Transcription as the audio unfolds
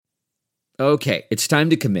Okay, it's time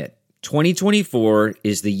to commit. 2024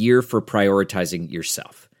 is the year for prioritizing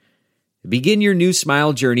yourself. Begin your new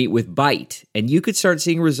smile journey with Byte, and you could start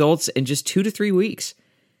seeing results in just 2 to 3 weeks.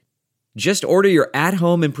 Just order your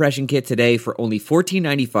at-home impression kit today for only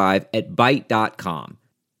 $14.95 at Byte.com.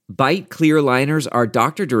 Byte clear liners are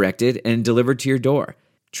doctor-directed and delivered to your door.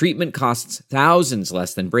 Treatment costs thousands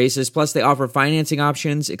less than braces, plus they offer financing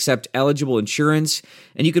options, accept eligible insurance,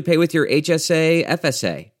 and you could pay with your HSA,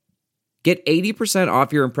 FSA. Get 80%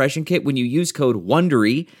 off your impression kit when you use code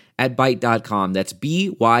WONDERY at Byte.com. That's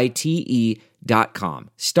BYTE.com.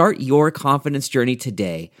 Start your confidence journey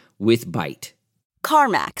today with Byte.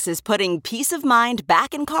 CarMax is putting peace of mind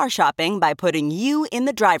back in car shopping by putting you in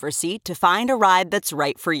the driver's seat to find a ride that's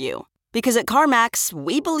right for you. Because at CarMax,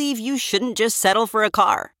 we believe you shouldn't just settle for a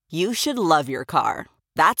car. You should love your car.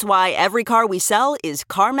 That's why every car we sell is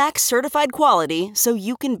CarMax certified quality, so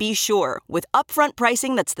you can be sure with upfront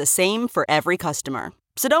pricing that's the same for every customer.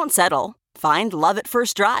 So don't settle. Find love at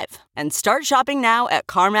first drive and start shopping now at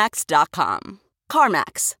CarMax.com.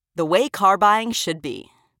 CarMax, the way car buying should be.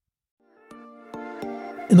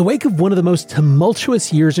 In the wake of one of the most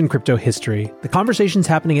tumultuous years in crypto history, the conversations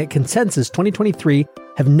happening at Consensus 2023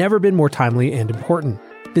 have never been more timely and important.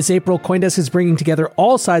 This April, CoinDesk is bringing together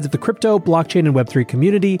all sides of the crypto, blockchain, and Web3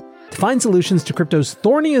 community to find solutions to crypto's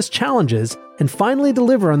thorniest challenges and finally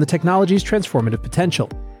deliver on the technology's transformative potential.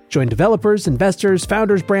 Join developers, investors,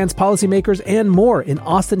 founders, brands, policymakers, and more in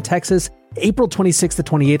Austin, Texas, April 26th to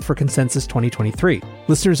 28th for Consensus 2023.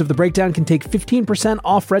 Listeners of The Breakdown can take 15%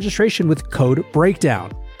 off registration with code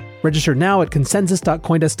BREAKDOWN. Register now at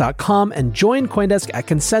consensus.coindesk.com and join CoinDesk at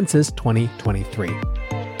Consensus 2023.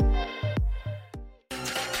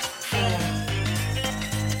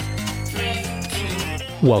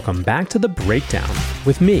 Welcome back to The Breakdown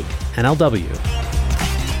with me, NLW.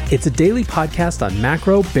 It's a daily podcast on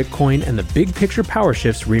macro, Bitcoin, and the big picture power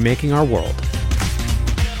shifts remaking our world.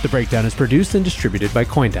 The Breakdown is produced and distributed by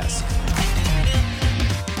CoinDesk.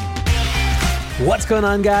 What's going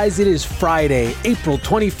on, guys? It is Friday, April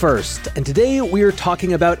 21st, and today we are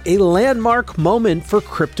talking about a landmark moment for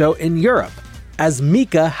crypto in Europe, as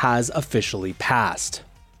MiCA has officially passed.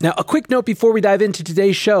 Now, a quick note before we dive into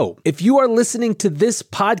today's show. If you are listening to this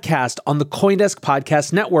podcast on the CoinDesk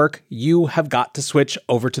Podcast Network, you have got to switch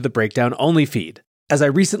over to the Breakdown Only feed. As I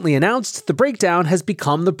recently announced, the Breakdown has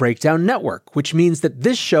become the Breakdown Network, which means that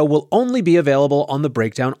this show will only be available on the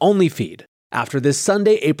Breakdown Only feed. After this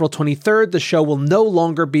Sunday, April 23rd, the show will no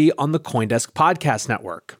longer be on the CoinDesk Podcast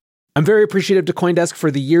Network. I'm very appreciative to CoinDesk for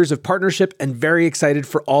the years of partnership and very excited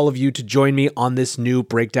for all of you to join me on this new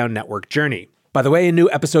Breakdown Network journey. By the way, a new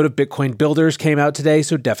episode of Bitcoin Builders came out today,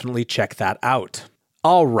 so definitely check that out.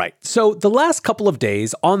 All right, so the last couple of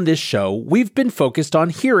days on this show, we've been focused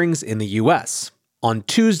on hearings in the US. On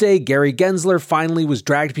Tuesday, Gary Gensler finally was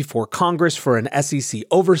dragged before Congress for an SEC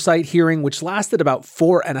oversight hearing, which lasted about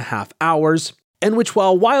 4.5 hours, and which,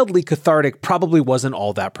 while wildly cathartic, probably wasn't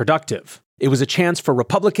all that productive. It was a chance for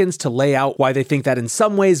Republicans to lay out why they think that in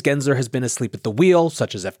some ways Gensler has been asleep at the wheel,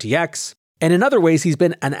 such as FTX, and in other ways he's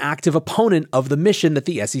been an active opponent of the mission that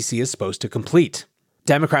the SEC is supposed to complete.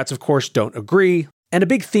 Democrats, of course, don't agree, and a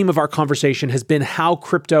big theme of our conversation has been how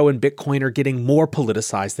crypto and Bitcoin are getting more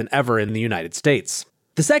politicized than ever in the United States.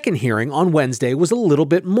 The second hearing on Wednesday was a little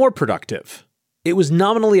bit more productive. It was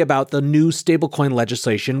nominally about the new stablecoin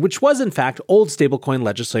legislation, which was in fact old stablecoin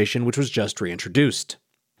legislation, which was just reintroduced.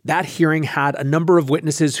 That hearing had a number of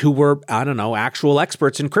witnesses who were, actual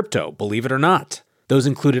experts in crypto, believe it or not. Those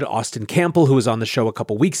included Austin Campbell, who was on the show a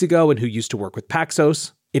couple weeks ago and who used to work with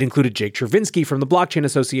Paxos. It included Jake Chervinsky from the Blockchain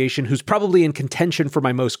Association, who's probably in contention for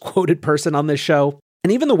my most quoted person on this show.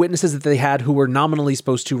 And even the witnesses that they had who were nominally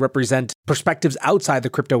supposed to represent perspectives outside the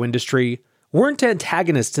crypto industry weren't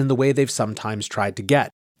antagonists in the way they've sometimes tried to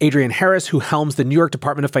get. Adrienne Harris, who helms the New York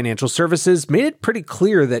Department of Financial Services, made it pretty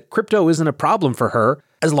clear that crypto isn't a problem for her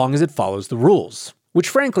as long as it follows the rules. Which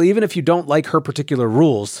frankly, even if you don't like her particular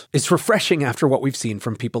rules, is refreshing after what we've seen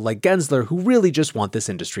from people like Gensler who really just want this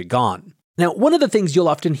industry gone. Now, one of the things you'll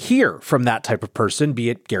often hear from that type of person, be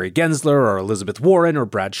it Gary Gensler or Elizabeth Warren or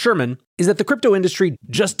Brad Sherman, is that the crypto industry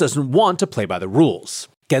just doesn't want to play by the rules.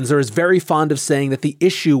 Gensler is very fond of saying that the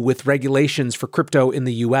issue with regulations for crypto in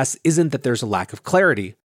the US isn't that there's a lack of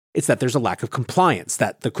clarity, it's that there's a lack of compliance,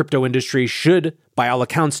 that the crypto industry should, by all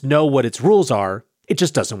accounts, know what its rules are, it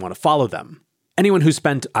just doesn't want to follow them. Anyone who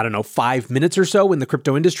spent, 5 minutes or so in the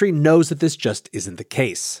crypto industry knows that this just isn't the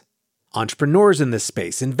case. Entrepreneurs in this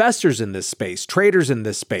space, investors in this space, traders in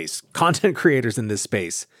this space, content creators in this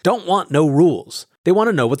space don't want no rules. They want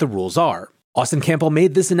to know what the rules are. Austin Campbell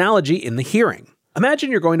made this analogy in the hearing.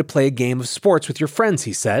 Imagine you're going to play a game of sports with your friends,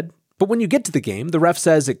 he said, But when you get to the game, the ref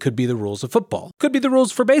says it could be the rules of football, could be the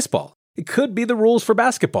rules for baseball, it could be the rules for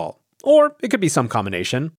basketball, or it could be some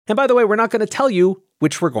combination. And by the way, we're not going to tell you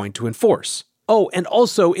which we're going to enforce. Oh, and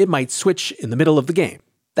also it might switch in the middle of the game.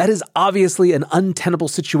 That is obviously an untenable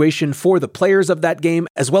situation for the players of that game,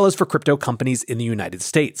 as well as for crypto companies in the United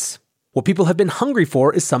States. What people have been hungry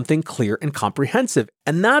for is something clear and comprehensive,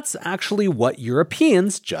 and that's actually what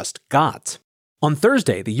Europeans just got. On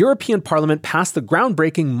Thursday, the European Parliament passed the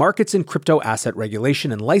groundbreaking Markets in Crypto Asset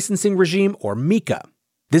Regulation and Licensing Regime, or MiCA.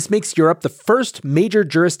 This makes Europe the first major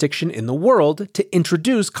jurisdiction in the world to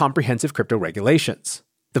introduce comprehensive crypto regulations.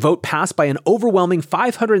 The vote passed by an overwhelming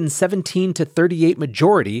 517 to 38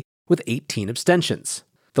 majority with 18 abstentions.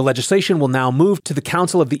 The legislation will now move to the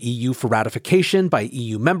Council of the EU for ratification by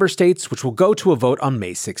EU member states, which will go to a vote on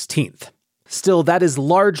May 16th. Still, that is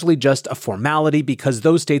largely just a formality because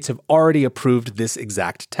those states have already approved this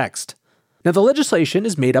exact text. Now, the legislation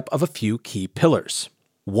is made up of a few key pillars.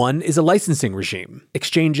 One is a licensing regime.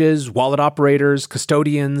 Exchanges, wallet operators,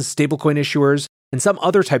 custodians, stablecoin issuers, and some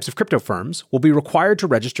other types of crypto firms will be required to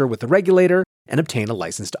register with the regulator and obtain a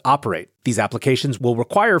license to operate. These applications will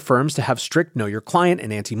require firms to have strict know your client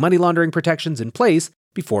and anti-money laundering protections in place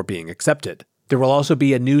before being accepted. There will also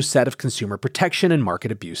be a new set of consumer protection and market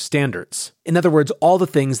abuse standards. In other words, all the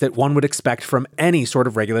things that one would expect from any sort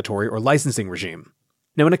of regulatory or licensing regime.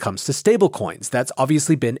 Now, when it comes to stablecoins, that's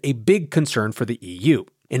obviously been a big concern for the EU.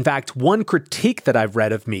 In fact, one critique that I've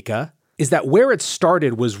read of MiCA is that where it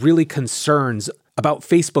started was really concerns about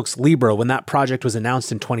Facebook's Libra when that project was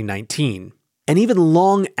announced in 2019. And even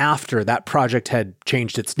long after that project had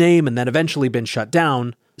changed its name and then eventually been shut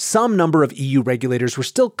down, some number of EU regulators were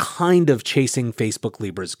still kind of chasing Facebook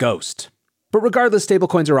Libra's ghost. But regardless,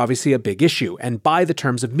 stablecoins are obviously a big issue, and by the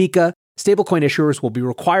terms of MiCA, stablecoin issuers will be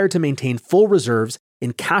required to maintain full reserves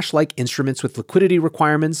in cash-like instruments with liquidity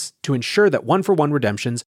requirements to ensure that one-for-one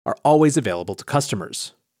redemptions are always available to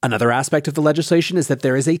customers. Another aspect of the legislation is that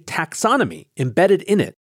there is a taxonomy embedded in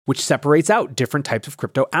it, which separates out different types of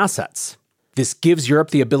crypto assets. This gives Europe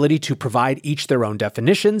the ability to provide each their own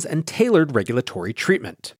definitions and tailored regulatory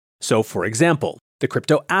treatment. So, for example, the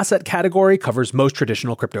crypto asset category covers most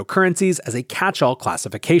traditional cryptocurrencies as a catch-all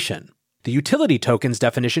classification. The utility tokens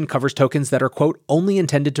definition covers tokens that are, quote, only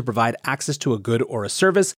intended to provide access to a good or a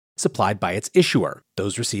service supplied by its issuer.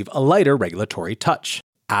 Those receive a lighter regulatory touch.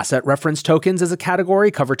 Asset reference tokens as a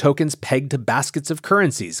category cover tokens pegged to baskets of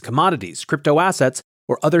currencies, commodities, crypto assets,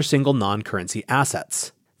 or other single non-currency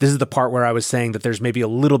assets. This is the part where I was saying that there's maybe a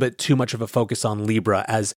little bit too much of a focus on Libra,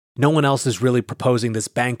 as no one else is really proposing this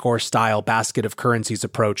Bancor-style basket of currencies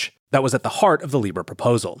approach that was at the heart of the Libra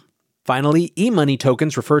proposal. Finally, e-money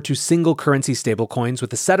tokens refer to single currency stablecoins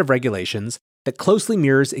with a set of regulations that closely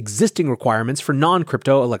mirrors existing requirements for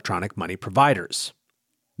non-crypto electronic money providers.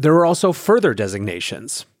 There are also further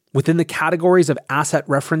designations. Within the categories of asset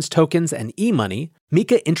reference tokens and e-money,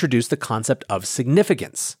 MiCA introduced the concept of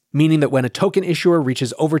significance, meaning that when a token issuer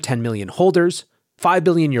reaches over 10 million holders, 5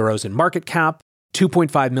 billion euros in market cap,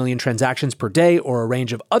 2.5 million transactions per day, or a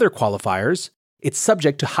range of other qualifiers, it's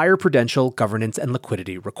subject to higher prudential, governance, and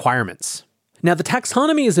liquidity requirements. Now, the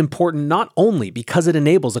taxonomy is important not only because it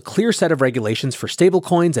enables a clear set of regulations for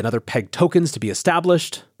stablecoins and other pegged tokens to be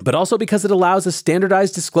established, but also because it allows a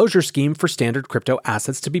standardized disclosure scheme for standard crypto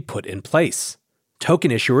assets to be put in place.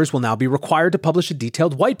 Token issuers will now be required to publish a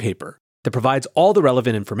detailed white paper that provides all the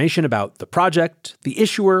relevant information about the project, the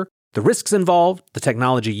issuer, the risks involved, the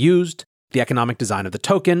technology used, the economic design of the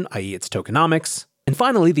token, i.e. its tokenomics, and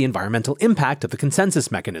finally, the environmental impact of the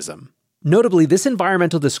consensus mechanism. Notably, this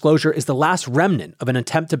environmental disclosure is the last remnant of an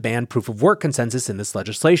attempt to ban proof-of-work consensus in this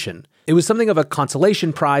legislation. It was something of a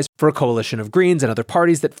consolation prize for a coalition of Greens and other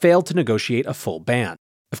parties that failed to negotiate a full ban.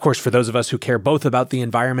 Of course, for those of us who care both about the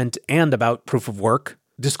environment and about proof-of-work,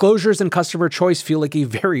 disclosures and customer choice feel like a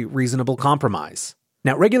very reasonable compromise.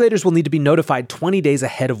 Now, regulators will need to be notified 20 days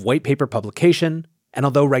ahead of white paper publication, and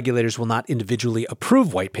although regulators will not individually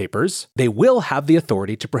approve white papers, they will have the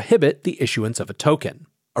authority to prohibit the issuance of a token.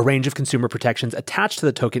 A range of consumer protections attached to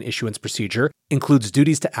the token issuance procedure includes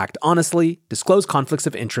duties to act honestly, disclose conflicts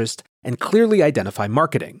of interest, and clearly identify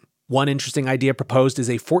marketing. One interesting idea proposed is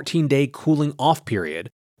a 14-day cooling off period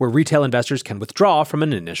where retail investors can withdraw from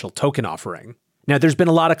an initial token offering. Now, there's been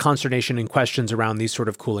a lot of consternation and questions around these sort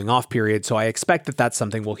of cooling off periods, so I expect that that's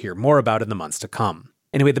something we'll hear more about in the months to come.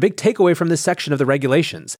 Anyway, the big takeaway from this section of the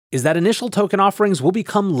regulations is that initial token offerings will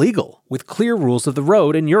become legal with clear rules of the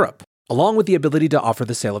road in Europe, along with the ability to offer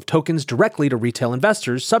the sale of tokens directly to retail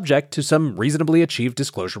investors subject to some reasonably achieved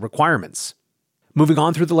disclosure requirements. Moving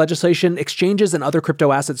on through the legislation, exchanges and other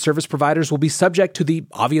crypto asset service providers will be subject to the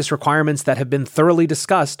obvious requirements that have been thoroughly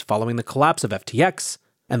discussed following the collapse of FTX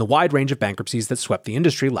and the wide range of bankruptcies that swept the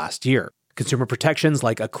industry last year. Consumer protections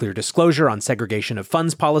like a clear disclosure on segregation of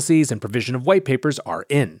funds policies and provision of white papers are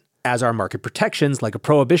in, as are market protections like a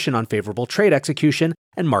prohibition on favorable trade execution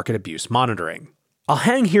and market abuse monitoring. I'll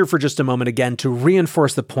hang here for just a moment again to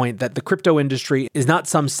reinforce the point that the crypto industry is not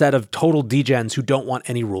some set of total degens who don't want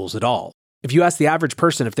any rules at all. If you ask the average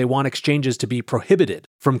person if they want exchanges to be prohibited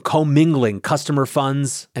from commingling customer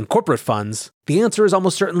funds and corporate funds, the answer is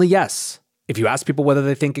almost certainly yes. If you ask people whether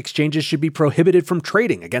they think exchanges should be prohibited from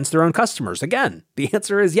trading against their own customers, again, the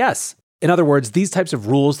answer is yes. In other words, these types of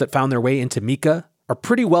rules that found their way into MiCA are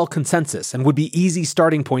pretty well consensus and would be easy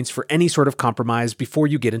starting points for any sort of compromise before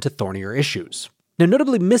you get into thornier issues. Now,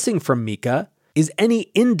 notably missing from MiCA is any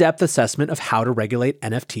in-depth assessment of how to regulate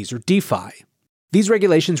NFTs or DeFi. These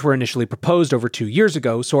regulations were initially proposed over 2 years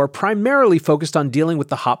ago, so are primarily focused on dealing with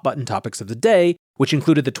the hot-button topics of the day, which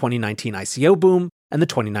included the 2019 ICO boom and the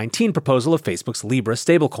 2019 proposal of Facebook's Libra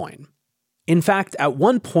stablecoin. In fact, at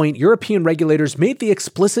one point, European regulators made the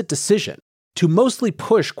explicit decision to mostly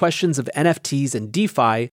push questions of NFTs and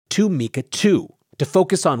DeFi to MiCA 2, to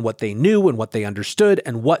focus on what they knew and what they understood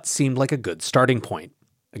and what seemed like a good starting point.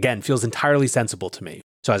 Again, feels entirely sensible to me.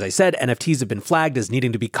 So as I said, NFTs have been flagged as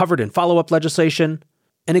needing to be covered in follow-up legislation,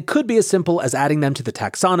 and it could be as simple as adding them to the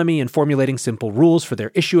taxonomy and formulating simple rules for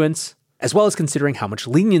their issuance, as well as considering how much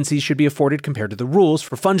leniency should be afforded compared to the rules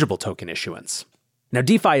for fungible token issuance. Now,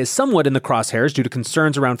 DeFi is somewhat in the crosshairs due to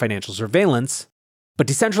concerns around financial surveillance, but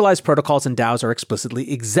decentralized protocols and DAOs are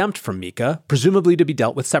explicitly exempt from MiCA, presumably to be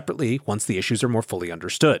dealt with separately once the issues are more fully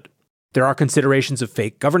understood. There are considerations of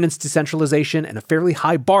fake governance decentralization and a fairly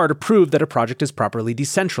high bar to prove that a project is properly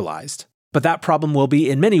decentralized. But that problem will be,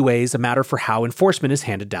 in many ways, a matter for how enforcement is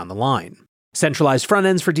handed down the line. Centralized front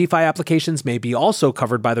ends for DeFi applications may be also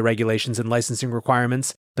covered by the regulations and licensing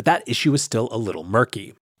requirements, but that issue is still a little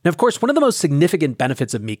murky. Now, of course, one of the most significant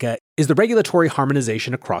benefits of MiCA is the regulatory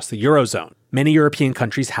harmonization across the Eurozone. Many European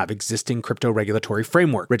countries have existing crypto regulatory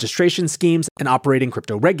framework, registration schemes, and operating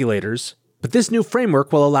crypto regulators, but this new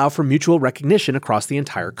framework will allow for mutual recognition across the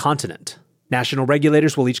entire continent. National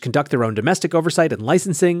regulators will each conduct their own domestic oversight and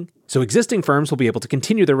licensing, so existing firms will be able to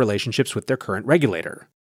continue their relationships with their current regulator.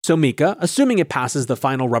 So MiCA, assuming it passes the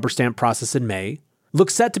final rubber stamp process in May,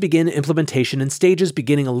 looks set to begin implementation in stages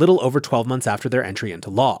beginning a little over 12 months after their entry into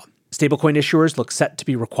law. Stablecoin issuers look set to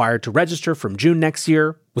be required to register from June next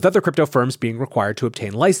year, with other crypto firms being required to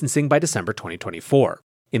obtain licensing by December 2024.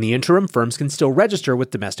 In the interim, firms can still register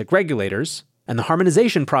with domestic regulators, and the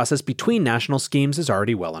harmonization process between national schemes is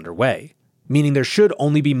already well underway, meaning there should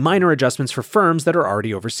only be minor adjustments for firms that are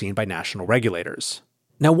already overseen by national regulators.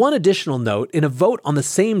 Now, one additional note, in a vote on the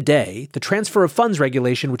same day, the transfer of funds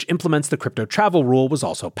regulation which implements the crypto travel rule was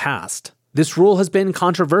also passed. This rule has been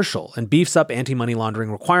controversial and beefs up anti-money laundering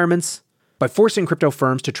requirements by forcing crypto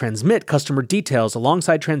firms to transmit customer details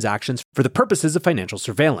alongside transactions for the purposes of financial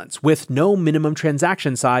surveillance, with no minimum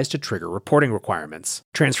transaction size to trigger reporting requirements.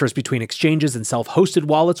 Transfers between exchanges and self-hosted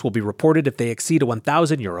wallets will be reported if they exceed a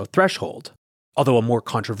 €1,000 threshold. Although a more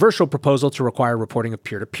controversial proposal to require reporting of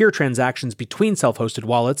peer-to-peer transactions between self-hosted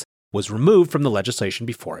wallets was removed from the legislation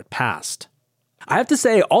before it passed. I have to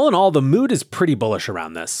say, all in all, the mood is pretty bullish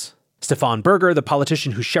around this. Stefan Berger, the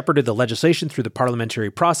politician who shepherded the legislation through the parliamentary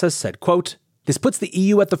process, said, quote, "This puts the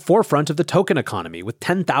EU at the forefront of the token economy with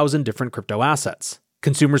 10,000 different crypto assets.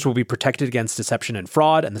 Consumers will be protected against deception and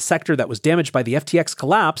fraud, and the sector that was damaged by the FTX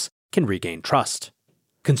collapse can regain trust.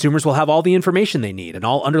 Consumers will have all the information they need, and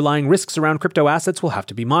all underlying risks around crypto assets will have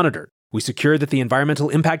to be monitored. We secure that the environmental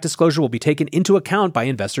impact disclosure will be taken into account by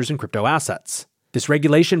investors in crypto assets. This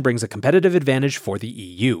regulation brings a competitive advantage for the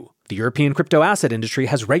EU. The European crypto asset industry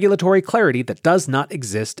has regulatory clarity that does not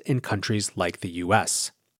exist in countries like the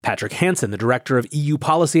US. Patrick Hansen, the director of EU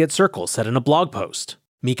policy at Circle, said in a blog post,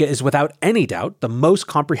 "MiCA is without any doubt the most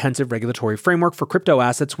comprehensive regulatory framework for crypto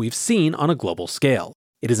assets we've seen on a global scale.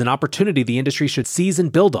 It is an opportunity the industry should seize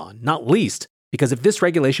and build on, not least because if this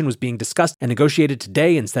regulation was being discussed and negotiated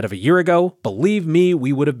today instead of a year ago, believe me,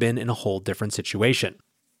 we would have been in a whole different situation."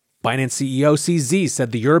 Binance CEO CZ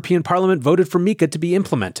said the European Parliament voted for MiCA to be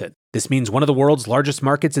implemented. This means one of the world's largest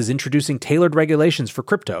markets is introducing tailored regulations for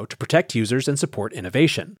crypto to protect users and support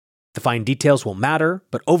innovation. The fine details will matter,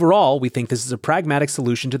 but overall, we think this is a pragmatic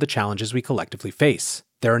solution to the challenges we collectively face.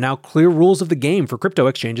 There are now clear rules of the game for crypto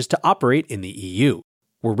exchanges to operate in the EU.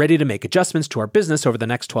 We're ready to make adjustments to our business over the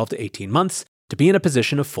next 12 to 18 months to be in a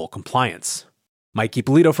position of full compliance. Mike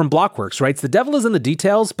Ippolito from Blockworks writes, "The devil is in the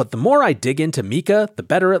details, but the more I dig into MiCA, the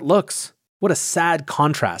better it looks. What a sad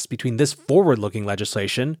contrast between this forward-looking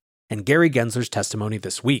legislation and Gary Gensler's testimony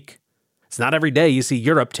this week. It's not every day you see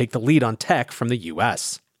Europe take the lead on tech from the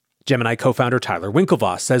US. Gemini co-founder Tyler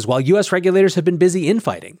Winklevoss says while US regulators have been busy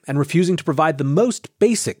infighting and refusing to provide the most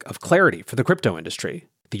basic of clarity for the crypto industry,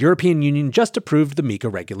 the European Union just approved the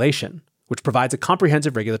MiCA regulation, which provides a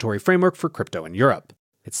comprehensive regulatory framework for crypto in Europe.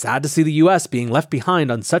 It's sad to see the US being left behind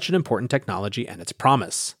on such an important technology and its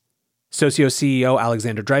promise. Socio CEO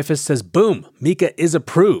Alexander Dreyfus says, boom, MiCA is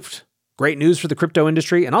approved. Great news for the crypto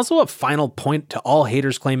industry, and also a final point to all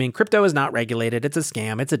haters claiming crypto is not regulated, it's a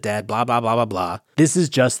scam, it's a dead, blah, blah, blah, blah, blah. This is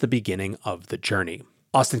just the beginning of the journey.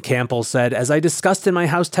 Austin Campbell said, as I discussed in my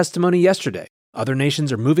House testimony yesterday, other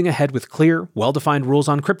nations are moving ahead with clear, well-defined rules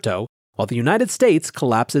on crypto, while the United States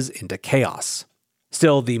collapses into chaos.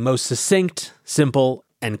 Still, the most succinct, simple,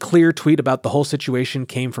 and clear tweet about the whole situation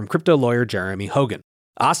came from crypto lawyer Jeremy Hogan.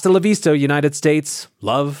 Hasta la vista, United States.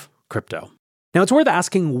 Love crypto. Now, it's worth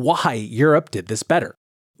asking why Europe did this better.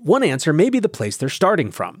 One answer may be the place they're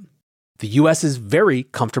starting from. The US is very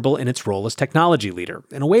comfortable in its role as technology leader,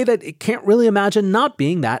 in a way that it can't really imagine not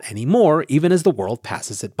being that anymore, even as the world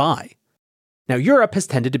passes it by. Now, Europe has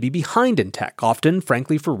tended to be behind in tech, often,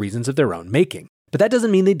 frankly, for reasons of their own making. But that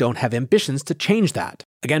doesn't mean they don't have ambitions to change that.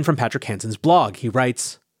 Again, from Patrick Hansen's blog, he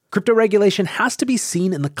writes, crypto regulation has to be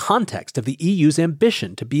seen in the context of the EU's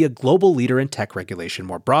ambition to be a global leader in tech regulation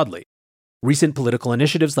more broadly. Recent political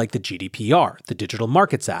initiatives like the GDPR, the Digital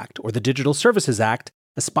Markets Act, or the Digital Services Act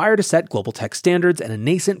aspire to set global tech standards, and a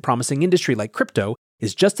nascent, promising industry like crypto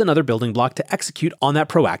is just another building block to execute on that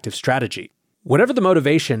proactive strategy. Whatever the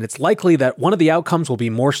motivation, it's likely that one of the outcomes will be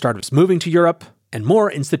more startups moving to Europe and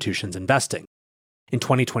more institutions investing. In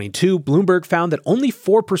 2022, Bloomberg found that only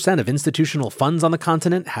 4% of institutional funds on the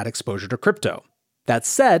continent had exposure to crypto. That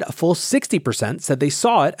said, a full 60% said they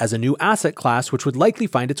saw it as a new asset class which would likely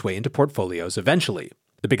find its way into portfolios eventually.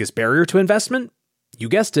 The biggest barrier to investment? You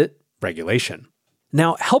guessed it, regulation.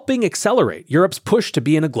 Now, helping accelerate Europe's push to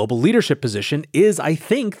be in a global leadership position is, I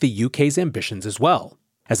think, the UK's ambitions as well.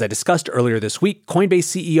 As I discussed earlier this week, Coinbase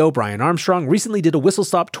CEO Brian Armstrong recently did a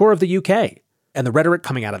whistle-stop tour of the UK. And the rhetoric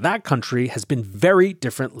coming out of that country has been very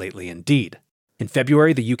different lately indeed. In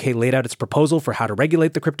February, the UK laid out its proposal for how to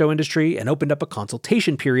regulate the crypto industry and opened up a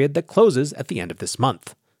consultation period that closes at the end of this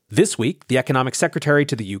month. This week, the Economic Secretary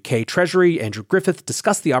to the UK Treasury, Andrew Griffith,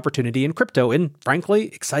 discussed the opportunity in crypto in, frankly,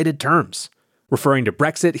 excited terms. Referring to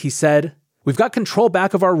Brexit, he said, we've got control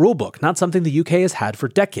back of our rulebook, not something the UK has had for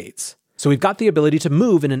decades. So we've got the ability to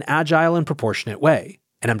move in an agile and proportionate way.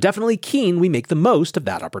 And I'm definitely keen we make the most of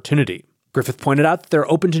that opportunity. Griffith pointed out that they're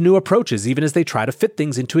open to new approaches even as they try to fit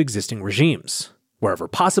things into existing regimes. Wherever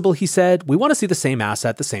possible, he said, we want to see the same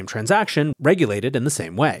asset, the same transaction, regulated in the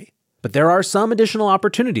same way. But there are some additional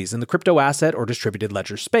opportunities in the crypto asset or distributed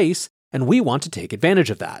ledger space, and we want to take advantage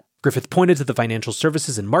of that. Griffith pointed to the Financial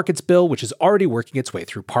Services and Markets Bill, which is already working its way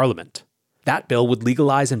through Parliament. That bill would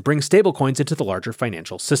legalize and bring stablecoins into the larger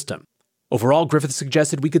financial system. Overall, Griffith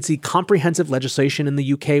suggested we could see comprehensive legislation in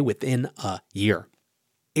the UK within a year.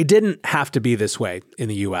 It didn't have to be this way in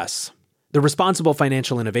the US. The Responsible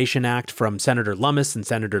Financial Innovation Act from Senator Lummis and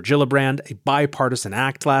Senator Gillibrand, a bipartisan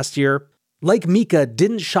act last year, like MiCA,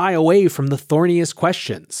 didn't shy away from the thorniest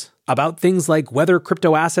questions about things like whether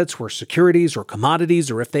crypto assets were securities or commodities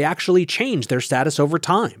or if they actually changed their status over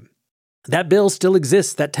time. That bill still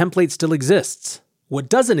exists, that template still exists. What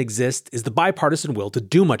doesn't exist is the bipartisan will to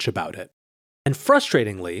do much about it. And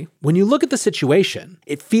frustratingly, when you look at the situation,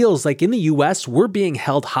 it feels like in the US, we're being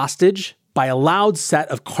held hostage by a loud set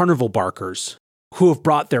of carnival barkers who have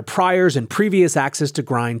brought their priors and previous access to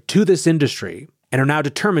grind to this industry and are now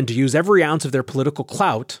determined to use every ounce of their political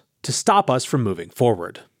clout to stop us from moving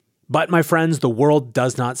forward. But my friends, the world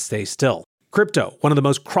does not stay still. Crypto, one of the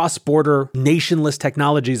most cross-border, nationless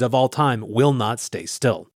technologies of all time, will not stay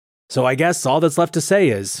still. So I guess all that's left to say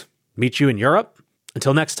is, meet you in Europe.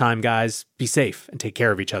 Until next time, guys, be safe and take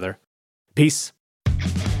care of each other. Peace.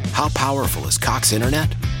 How powerful is Cox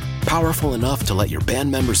Internet? Powerful enough to let your band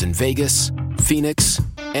members in Vegas, Phoenix,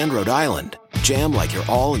 and Rhode Island jam like you're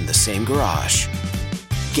all in the same garage.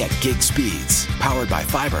 Get gig speeds powered by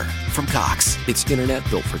fiber from Cox. It's internet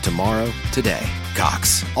built for tomorrow, today.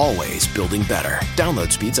 Cox, always building better. Download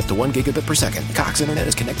speeds up to 1 gigabit per second. Cox Internet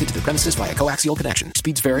is connected to the premises via coaxial connection.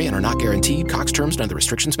 Speeds vary and are not guaranteed. Cox terms and other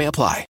restrictions may apply.